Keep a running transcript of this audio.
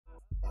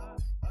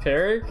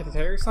Tarik?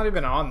 Tarik's not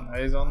even on.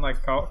 He's on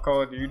like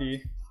Call of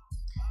Duty.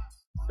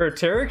 Bro,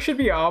 Tarik should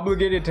be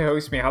obligated to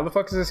host me. How the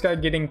fuck is this guy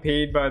getting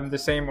paid by the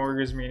same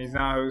org as me and he's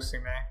not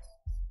hosting me?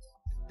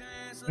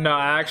 No,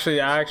 I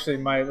actually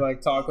might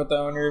like talk with the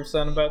owner of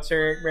Sentinels about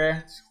Tarik, bro.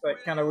 It's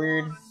like kind of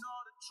weird.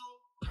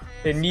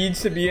 It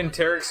needs to be in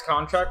Tarik's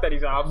contract that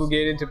he's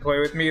obligated to play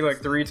with me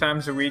like 3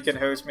 times a week and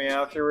host me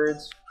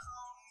afterwards.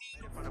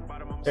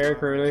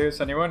 Tarik really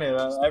hosts anyone?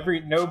 Yeah,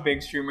 no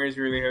big streamers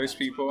really host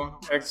people.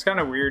 It's kind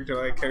of weird to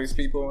like host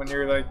people when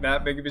you're like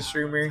that big of a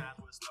streamer.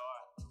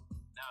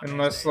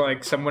 Unless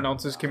like someone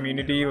else's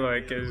community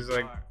like is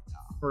like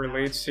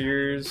relates to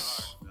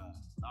yours.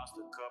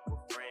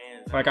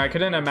 Like I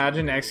couldn't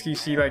imagine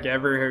XQC like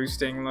ever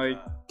hosting like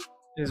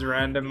his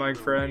random like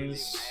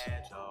friends.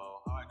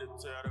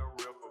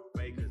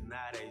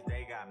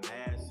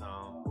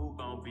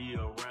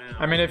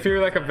 I mean, if you're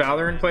like a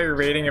Valorant player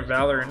rating a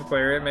Valorant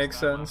player, it makes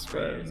sense,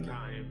 but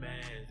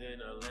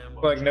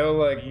like no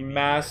like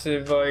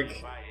massive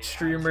like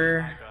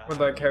streamer would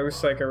like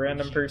host like a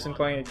random person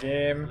playing a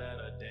game.